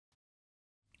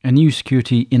A new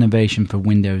security innovation for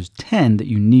Windows 10 that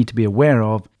you need to be aware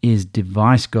of is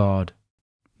Device Guard.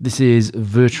 This is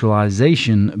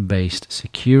virtualization-based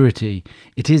security.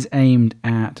 It is aimed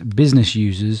at business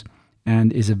users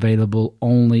and is available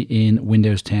only in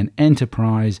Windows 10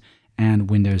 Enterprise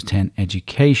and Windows 10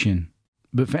 Education.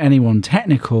 But for anyone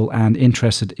technical and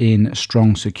interested in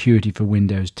strong security for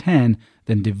Windows 10,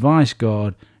 then Device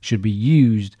Guard should be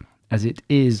used, as it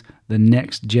is the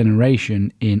next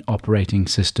generation in operating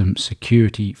system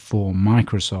security for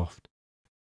Microsoft.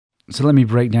 So let me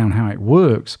break down how it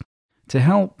works. To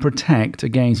help protect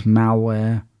against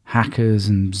malware, hackers,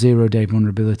 and zero-day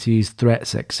vulnerabilities,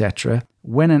 threats, etc.,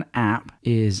 when an app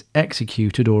is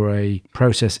executed or a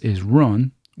process is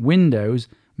run, Windows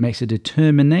makes a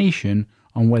determination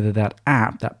on whether that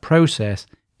app, that process,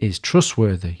 is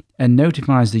trustworthy and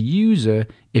notifies the user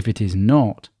if it is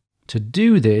not. To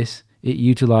do this, it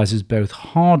utilizes both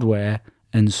hardware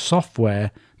and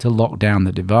software to lock down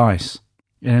the device.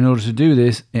 And in order to do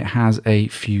this, it has a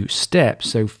few steps.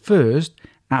 So first,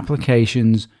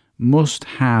 applications must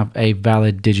have a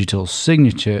valid digital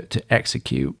signature to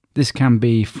execute. This can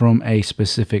be from a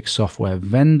specific software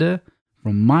vendor,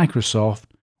 from Microsoft,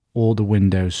 or the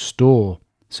Windows Store.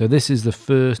 So this is the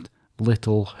first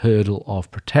little hurdle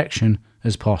of protection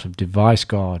as part of Device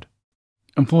Guard.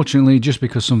 Unfortunately, just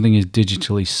because something is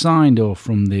digitally signed or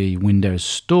from the Windows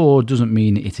Store doesn't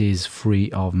mean it is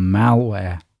free of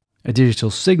malware. A digital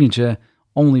signature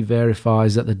only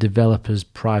verifies that the developer's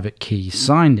private key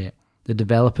signed it. The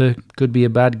developer could be a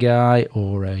bad guy,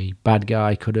 or a bad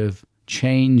guy could have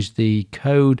changed the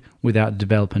code without the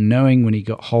developer knowing when he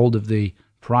got hold of the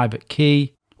private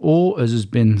key, or, as has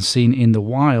been seen in the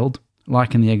wild,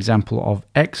 like in the example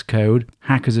of Xcode,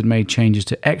 hackers had made changes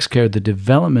to Xcode, the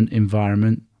development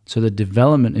environment, so the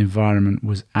development environment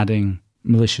was adding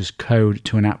malicious code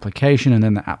to an application, and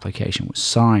then the application was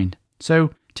signed.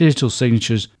 So digital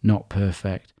signatures not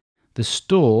perfect. The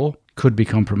store could be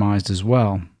compromised as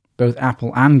well. Both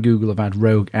Apple and Google have had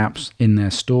rogue apps in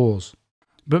their stores.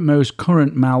 But most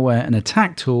current malware and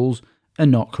attack tools are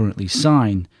not currently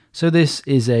signed, so this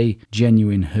is a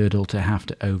genuine hurdle to have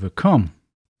to overcome.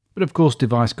 But of course,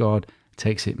 Device Guard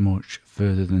takes it much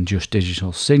further than just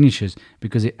digital signatures,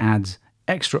 because it adds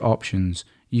extra options.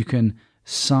 You can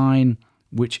sign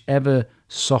whichever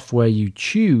software you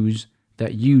choose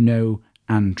that you know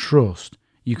and trust.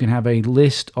 You can have a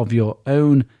list of your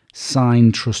own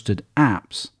signed trusted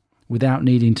apps without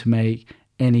needing to make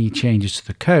any changes to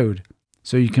the code.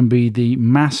 So you can be the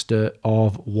master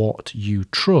of what you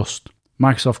trust.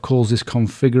 Microsoft calls this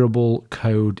configurable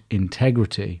code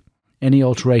integrity. Any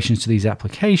alterations to these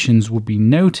applications would be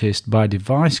noticed by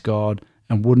Device Guard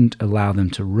and wouldn't allow them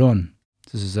to run.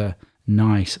 This is a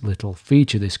nice little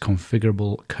feature, this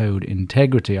configurable code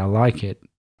integrity. I like it.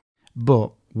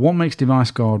 But what makes Device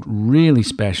Guard really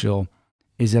special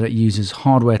is that it uses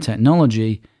hardware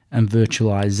technology and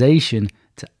virtualization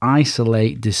to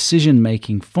isolate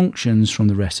decision-making functions from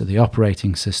the rest of the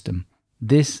operating system.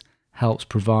 This helps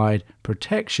provide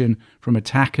protection from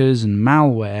attackers and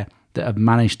malware that have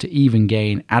managed to even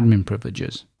gain admin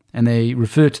privileges. And they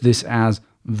refer to this as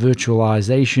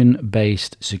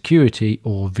virtualization-based security,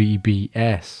 or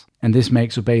VBS. And this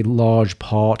makes up a large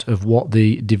part of what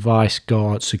the Device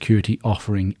Guard security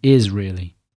offering is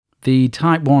really. The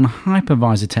Type 1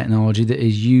 hypervisor technology that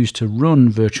is used to run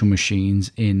virtual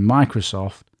machines in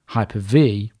Microsoft,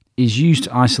 Hyper-V, is used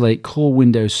to isolate core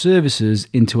Windows services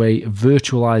into a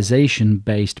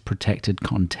virtualization-based protected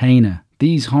container.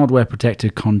 These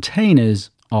hardware-protected containers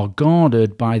are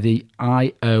guarded by the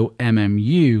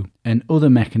IOMMU and other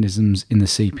mechanisms in the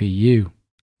CPU.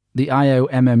 The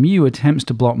IOMMU attempts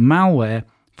to block malware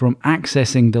from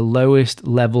accessing the lowest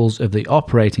levels of the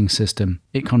operating system.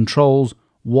 It controls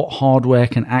what hardware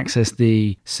can access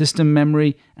the system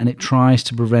memory, and it tries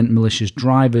to prevent malicious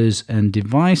drivers and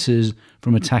devices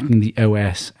from attacking the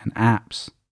OS and apps.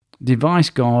 Device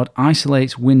Guard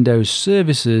isolates Windows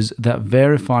services that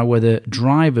verify whether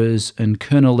drivers and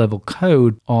kernel level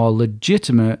code are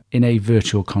legitimate in a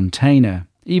virtual container.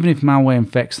 Even if malware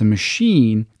infects the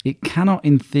machine, it cannot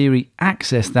in theory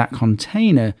access that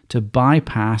container to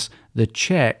bypass the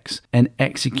checks and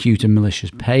execute a malicious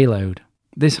payload.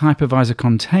 This hypervisor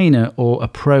container, or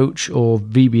approach, or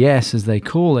VBS as they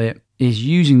call it, is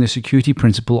using the security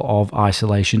principle of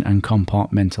isolation and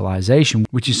compartmentalization,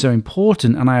 which is so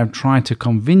important, and I have tried to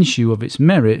convince you of its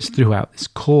merits throughout this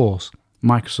course.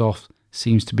 Microsoft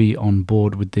seems to be on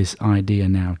board with this idea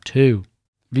now too.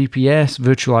 VPS,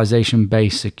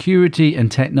 virtualization-based security,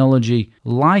 and technology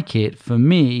like it, for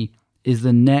me, is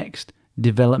the next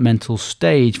developmental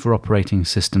stage for operating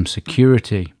system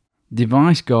security.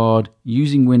 Device Guard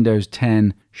using Windows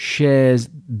 10 shares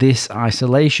this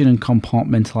isolation and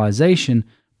compartmentalization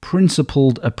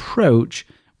principled approach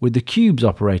with the Cube's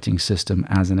operating system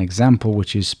as an example,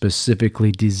 which is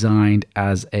specifically designed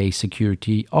as a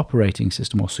security operating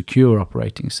system or secure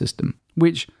operating system,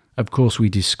 which of course we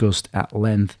discussed at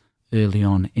length early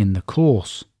on in the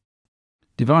course.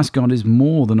 Device Guard is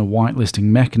more than a whitelisting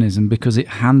mechanism because it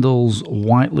handles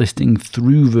whitelisting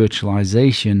through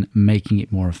virtualization, making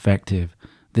it more effective.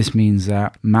 This means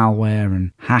that malware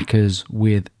and hackers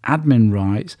with admin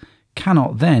rights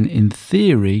cannot then, in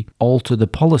theory, alter the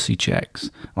policy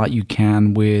checks like you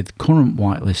can with current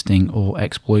whitelisting or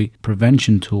exploit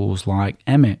prevention tools like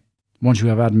Emmet. Once you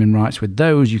have admin rights with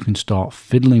those, you can start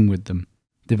fiddling with them.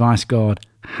 Device Guard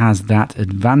has that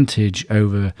advantage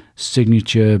over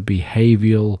signature,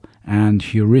 behavioral, and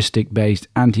heuristic-based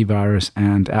antivirus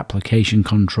and application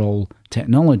control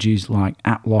technologies like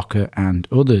AppLocker and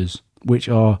others, which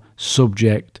are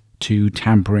subject to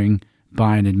tampering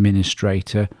by an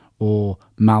administrator or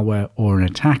malware or an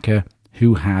attacker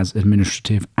who has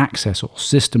administrative access or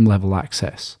system-level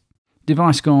access.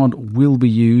 Device Guard will be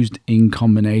used in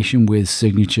combination with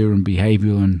signature and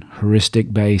behavioral and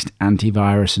heuristic-based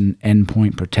antivirus and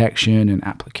endpoint protection and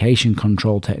application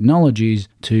control technologies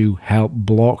to help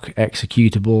block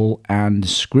executable and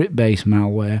script-based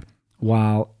malware,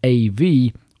 while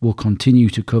AV will continue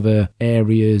to cover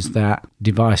areas that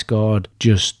Device Guard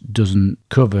just doesn't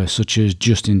cover, such as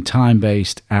just-in-time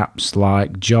based apps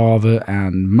like Java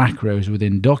and macros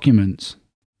within documents.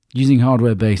 Using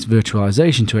hardware-based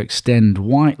virtualization to extend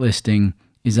whitelisting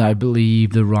is, I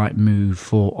believe, the right move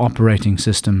for operating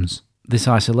systems. This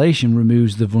isolation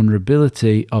removes the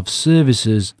vulnerability of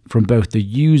services from both the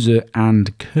user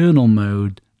and kernel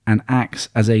mode and acts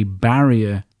as a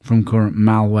barrier from current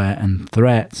malware and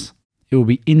threats. It will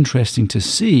be interesting to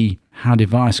see how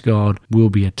Device Guard will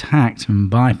be attacked and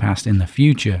bypassed in the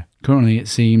future. Currently, it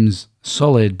seems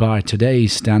solid by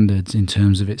today's standards in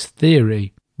terms of its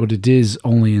theory, but it is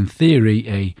only in theory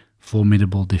a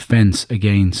formidable defense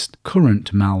against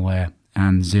current malware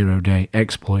and zero-day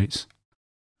exploits.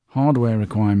 Hardware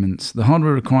requirements. The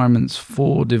hardware requirements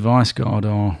for Device Guard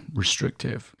are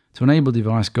restrictive. To enable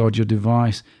Device Guard, your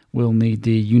device will need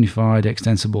the Unified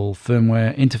Extensible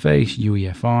Firmware Interface,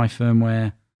 UEFI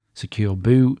firmware, secure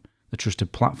boot, the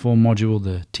Trusted Platform module,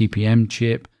 the TPM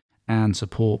chip, and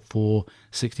support for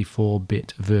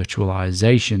 64-bit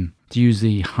virtualization. To use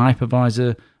the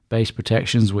hypervisor-based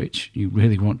protections, which you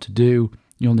really want to do,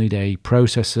 you'll need a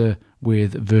processor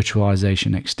with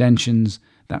virtualization extensions.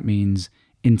 That means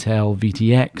Intel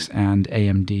VTX and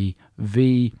AMD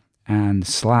V, and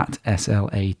SLAT,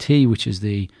 SLAT, which is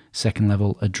the second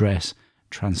level address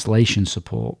translation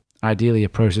support. Ideally a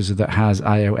processor that has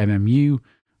IOMMU,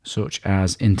 such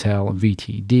as Intel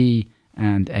VTD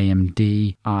and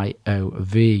AMD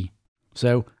IOV.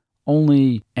 So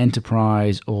only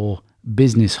enterprise or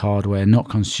business hardware, not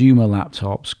consumer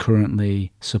laptops,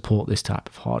 currently support this type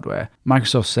of hardware.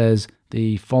 Microsoft says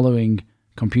the following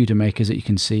computer makers that you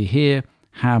can see here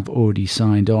have already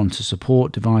signed on to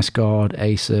support Device Guard: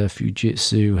 Acer,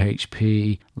 Fujitsu,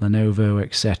 HP, Lenovo,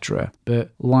 etc.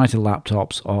 But lighter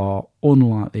laptops are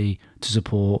unlikely to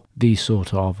support these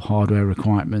sort of hardware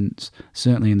requirements,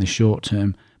 certainly in the short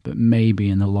term, but maybe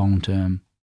in the long term.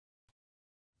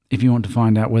 If you want to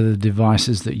find out whether the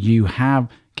devices that you have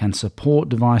can support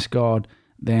Device Guard,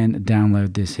 then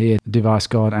download this here, Device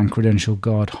Guard and Credential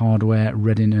Guard Hardware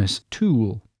Readiness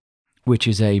Tool, which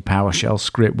is a PowerShell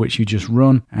script which you just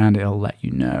run and it'll let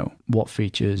you know what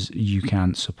features you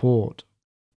can support.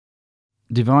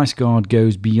 Device Guard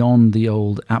goes beyond the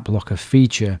old AppLocker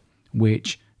feature,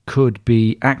 which could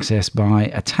be accessed by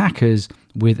attackers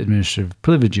with administrative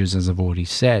privileges, as I've already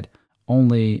said.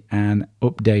 Only an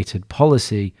updated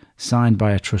policy signed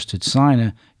by a trusted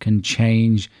signer can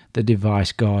change the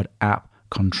Device Guard app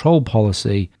control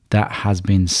policy that has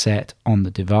been set on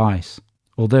the device.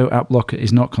 Although AppLocker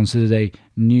is not considered a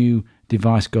new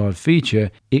Device Guard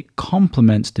feature, it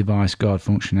complements Device Guard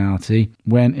functionality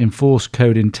when enforced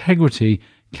code integrity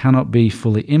cannot be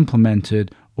fully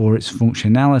implemented or its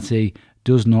functionality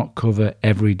does not cover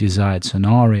every desired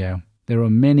scenario. There are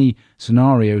many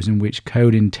scenarios in which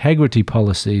code integrity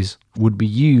policies would be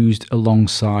used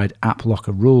alongside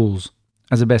AppLocker rules.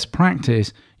 As a best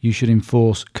practice, you should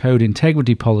enforce code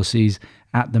integrity policies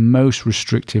at the most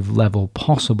restrictive level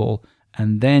possible,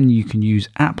 and then you can use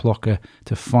AppLocker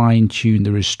to fine-tune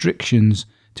the restrictions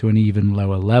to an even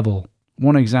lower level.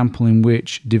 One example in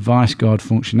which Device Guard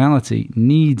functionality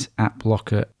needs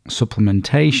AppLocker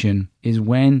supplementation is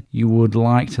when you would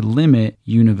like to limit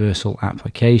universal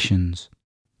applications.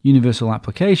 Universal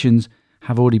applications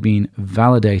have already been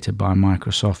validated by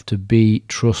Microsoft to be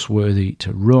trustworthy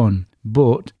to run,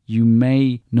 but you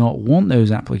may not want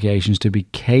those applications to be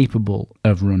capable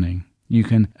of running. You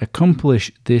can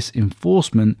accomplish this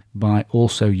enforcement by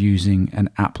also using an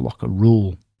AppLocker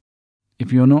rule.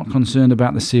 If you're not concerned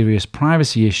about the serious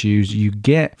privacy issues you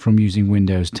get from using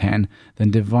Windows 10,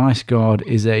 then Device Guard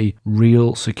is a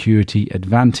real security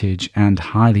advantage and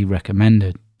highly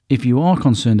recommended. If you are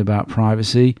concerned about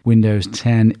privacy, Windows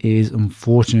 10 is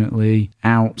unfortunately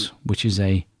out, which is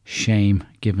a shame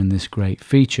given this great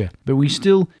feature. But we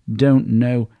still don't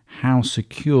know how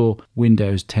secure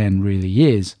Windows 10 really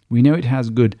is. We know it has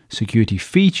good security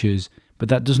features, but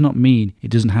that does not mean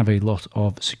it doesn't have a lot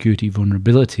of security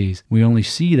vulnerabilities. We only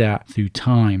see that through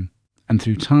time. And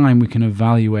through time, we can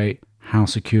evaluate how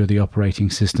secure the operating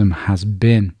system has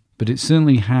been. But it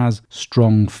certainly has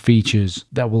strong features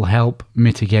that will help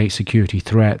mitigate security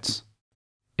threats.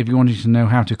 If you wanted to know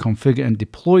how to configure and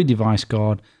deploy Device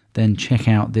Guard, then check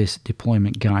out this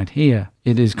deployment guide here.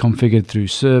 It is configured through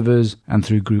servers and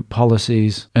through group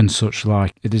policies and such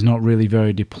like. It is not really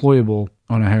very deployable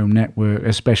on a home network,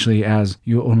 especially as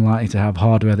you're unlikely to have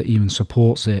hardware that even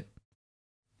supports it.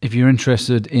 If you're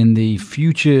interested in the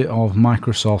future of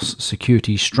Microsoft's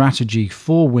security strategy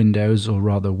for Windows, or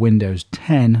rather Windows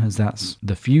 10, as that's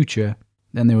the future,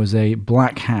 then there was a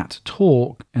Black Hat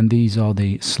talk, and these are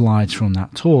the slides from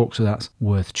that talk, so that's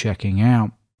worth checking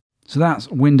out. So that's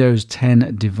Windows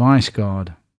 10 Device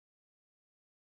Guard.